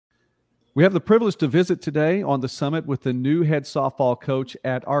We have the privilege to visit today on the summit with the new head softball coach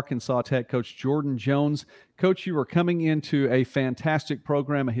at Arkansas Tech, Coach Jordon Jones. Coach, you are coming into a fantastic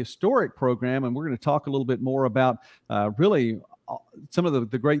program, a historic program, and we're going to talk a little bit more about really some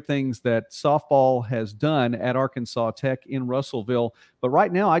of the great things that softball has done at Arkansas Tech in Russellville. But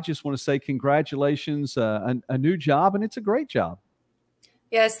right now, I just want to say congratulations, a new job, and it's a great job.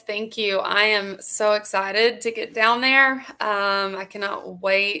 Yes, thank you. I am so excited to get down there. I cannot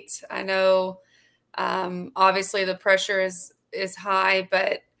wait. I know, obviously the pressure is high,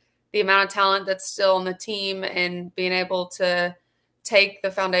 but the amount of talent that's still on the team and being able to take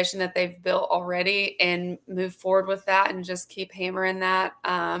the foundation that they've built already and move forward with that and just keep hammering that.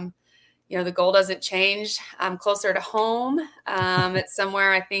 The goal doesn't change. I'm closer to home. It's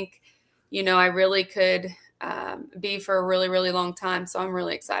somewhere I think, I really could be for a really, really long time. So I'm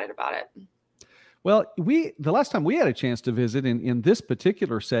really excited about it. Well, the last time we had a chance to visit in this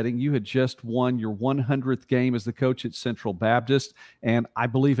particular setting, you had just won your 100th game as the coach at Central Baptist, and I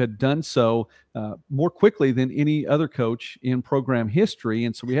believe had done so more quickly than any other coach in program history.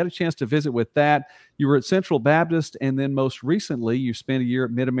 And so we had a chance to visit with that. You were at Central Baptist, and then most recently you spent a year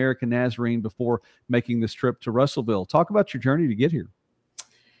at Mid-American Nazarene before making this trip to Russellville. Talk about your journey to get here.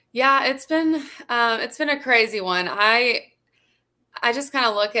 Yeah, it's been a crazy one. I just kind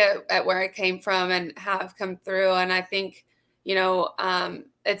of look at where I came from and how I've come through. And I think,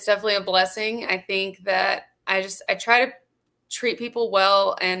 it's definitely a blessing. I think that I try to treat people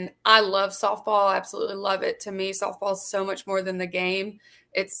well, and I love softball. I absolutely love it. To me, softball is so much more than the game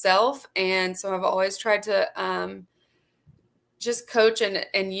itself. And so I've always tried to, just coach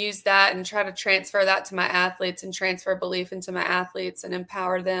and use that and try to transfer that to my athletes and transfer belief into my athletes and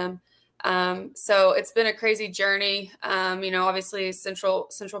empower them. So it's been a crazy journey. Obviously Central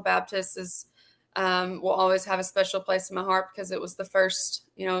Baptist will always have a special place in my heart because it was the first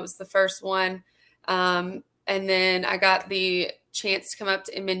one. And then I got the chance to come up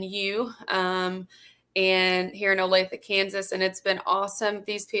to MNU, and here in Olathe, Kansas. And it's been awesome.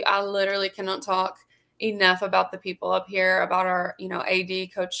 These people, I literally cannot talk enough about the people up here, about our,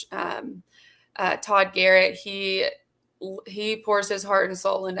 AD coach, Todd Garrett. He pours his heart and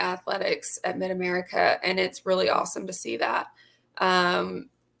soul into athletics at Mid-America, and it's really awesome to see that.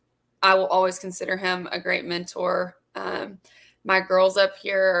 I will always consider him a great mentor. My girls up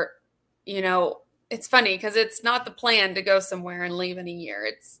here, it's funny because it's not the plan to go somewhere and leave in a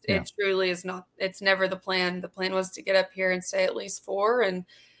year. It truly is not. It's never the plan. The plan was to get up here and stay at least 4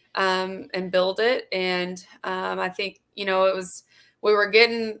 and build it. And I think, we were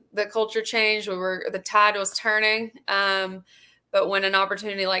getting the culture change. The tide was turning. But when an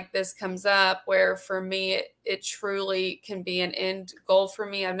opportunity like this comes up, where for me, it truly can be an end goal for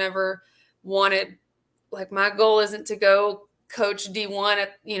me. I've never wanted, my goal isn't to go coach D1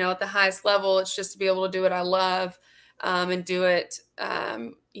 at the highest level. It's just to be able to do what I love, and do it,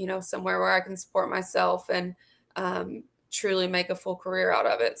 somewhere where I can support myself and, truly make a full career out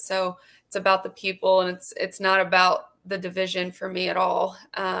of it. So it's about the people, and it's not about the division for me at all.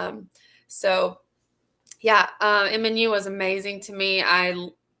 MNU was amazing to me.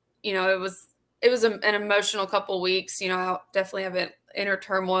 It was an emotional couple of weeks. I definitely have an inner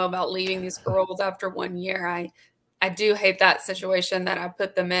turmoil about leaving these girls after 1 year. I do hate that situation that I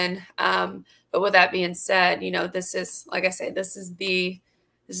put them in. But with that being said, this is, like I say, this is the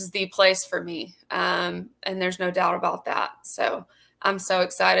place for me. And there's no doubt about that. So I'm so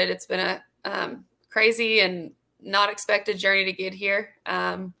excited. It's been a crazy and not expected journey to get here.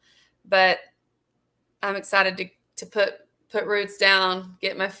 But I'm excited to put roots down,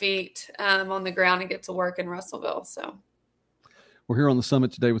 get my feet on the ground, and get to work in Russellville. So we're here on the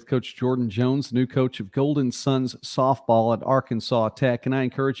summit today with Coach Jordon Jones, new coach of Golden Suns softball at Arkansas Tech. And I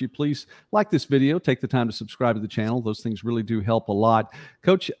encourage you, please like this video, take the time to subscribe to the channel. Those things really do help a lot.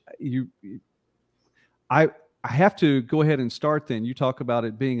 Coach, I have to go ahead and start then. You talk about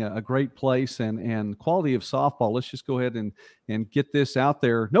it being a great place and quality of softball. Let's just go ahead and get this out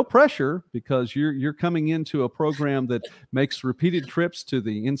there. No pressure, because you're coming into a program that makes repeated trips to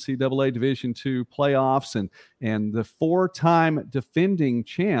the NCAA Division II playoffs and the 4-time defending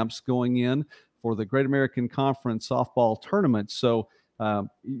champs going in for the Great American Conference softball tournament. So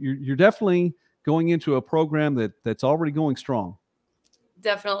you're definitely going into a program that's already going strong.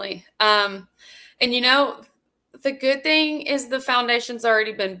 Definitely. The good thing is the foundation's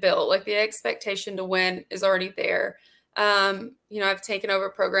already been built. Like, the expectation to win is already there. I've taken over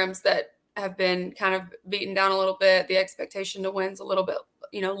programs that have been kind of beaten down a little bit. The expectation to win's a little bit,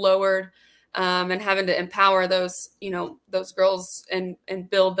 lowered, and having to empower those girls and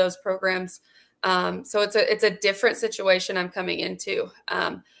build those programs. So it's a different situation I'm coming into.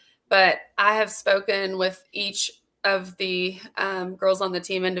 but I have spoken with each of the girls on the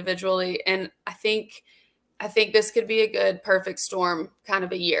team individually, and I think this could be a good perfect storm kind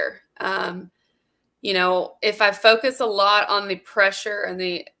of a year. You know, if I focus a lot on the pressure and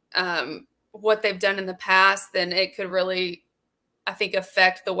the what they've done in the past, then it could really, I think,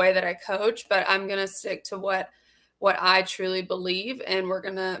 affect the way that I coach. But I'm going to stick to what I truly believe, and we're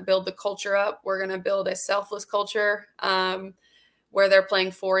going to build the culture up. We're going to build a selfless culture where they're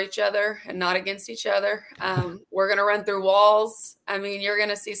playing for each other and not against each other. We're going to run through walls. I mean, you're going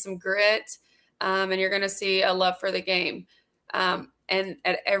to see some grit, and you're going to see a love for the game. And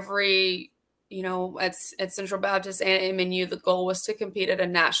at every, you know, at Central Baptist and MNU, the goal was to compete at a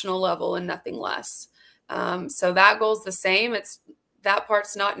national level and nothing less. So that goal's the same. That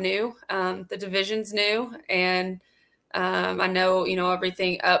part's not new. The division's new, and I know, you know,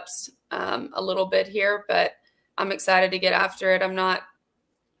 everything ups a little bit here, but I'm excited to get after it. I'm not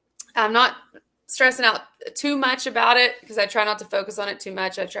stressing out too much about it because I try not to focus on it too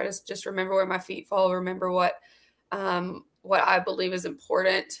much. I try to just remember where my feet fall, remember what I believe is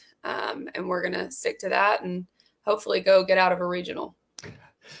important, and we're going to stick to that and hopefully go get out of a regional.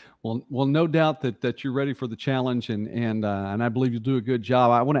 Well, no doubt that you're ready for the challenge, and I believe you'll do a good job.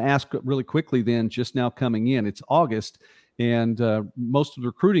 I want to ask really quickly then, just now coming in, it's August, and most of the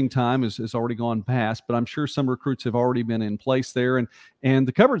recruiting time is already gone past, but I'm sure some recruits have already been in place there, and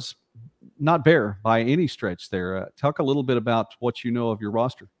the cupboard's not bare by any stretch there. Talk a little bit about what you know of your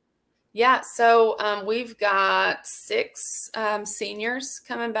roster. Yeah, so we've got 6 seniors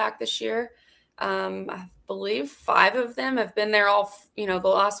coming back this year. I believe 5 of them have been there all, you know, the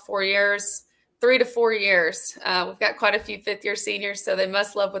last 4 years, 3 to 4 years. We've got quite a few 5th-year seniors, so they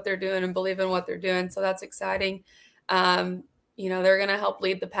must love what they're doing and believe in what they're doing. So that's exciting. You know, they're going to help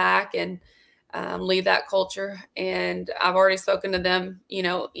lead the pack and lead that culture. And I've already spoken to them, you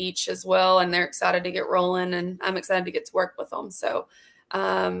know, each as well, and they're excited to get rolling, and I'm excited to get to work with them. So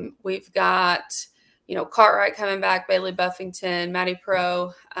we've got, you know, Cartwright coming back, Bailey Buffington, Maddie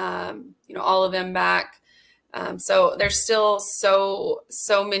Pro, you know, all of them back. So there's still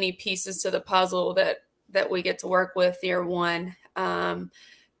so many pieces to the puzzle that we get to work with year one.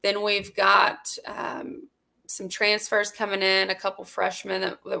 Then we've got some transfers coming in, a couple freshmen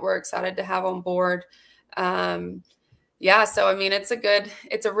that we're excited to have on board. Yeah, so I mean, it's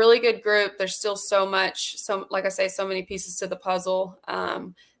a really good group. There's still like I say, so many pieces to the puzzle.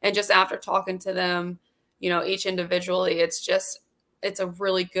 And just after talking to them, you know, each individually, it's a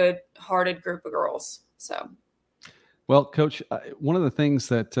really good-hearted group of girls. So. Well, Coach, one of the things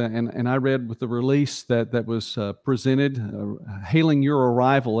that, and I read with the release that was presented, hailing your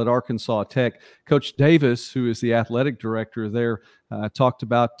arrival at Arkansas Tech, Coach Davis, who is the athletic director there, talked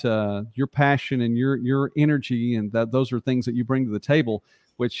about your passion and your energy, and those are things that you bring to the table,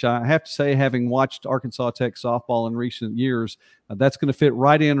 which I have to say, having watched Arkansas Tech softball in recent years, that's going to fit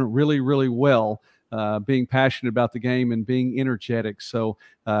right in really, really well. Being passionate about the game and being energetic. So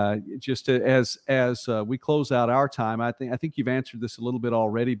just as we close out our time, I think you've answered this a little bit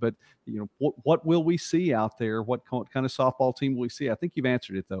already, but you know, what will we see out there? What kind of softball team will we see? I think you've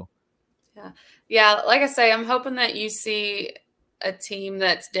answered it though. Yeah. Like I say, I'm hoping that you see a team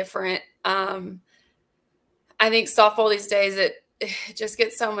that's different. I think softball these days, it just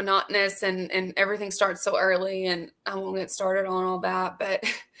gets so monotonous and everything starts so early, and I won't get started on all that, but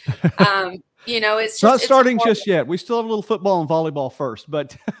you know, it's not starting just yet. We still have a little football and volleyball first,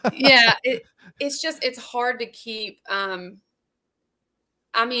 but yeah, it's hard to keep.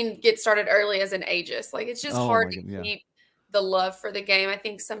 I mean, get started early as an ageist. Like, it's just hard to keep the love for the game, I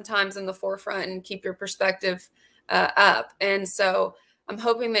think, sometimes in the forefront and keep your perspective up. And so I'm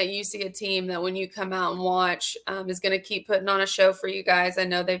hoping that you see a team that when you come out and watch is going to keep putting on a show for you guys. I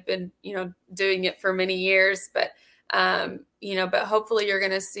know they've been, you know, doing it for many years, but you know, but hopefully you're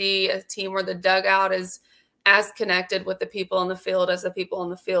going to see a team where the dugout is as connected with the people on the field as the people on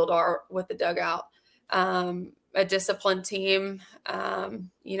the field are with the dugout. A disciplined team,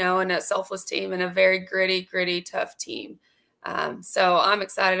 you know, and a selfless team, and a very gritty, tough team. So I'm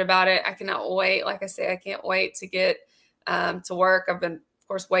excited about it. I cannot wait. Like I say, I can't wait to get to work. I've been, of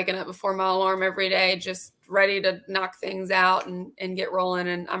course, waking up before my alarm every day, just ready to knock things out and get rolling.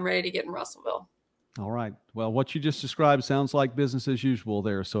 And I'm ready to get in Russellville. All right. Well, what you just described sounds like business as usual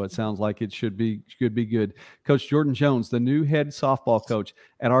there. So it sounds like it should be good. Coach Jordon Jones, the new head softball coach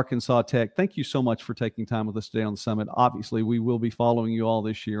at Arkansas Tech, thank you so much for taking time with us today on the Summit. Obviously, we will be following you all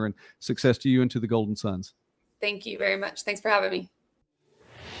this year, and success to you and to the Golden Suns. Thank you very much. Thanks for having me.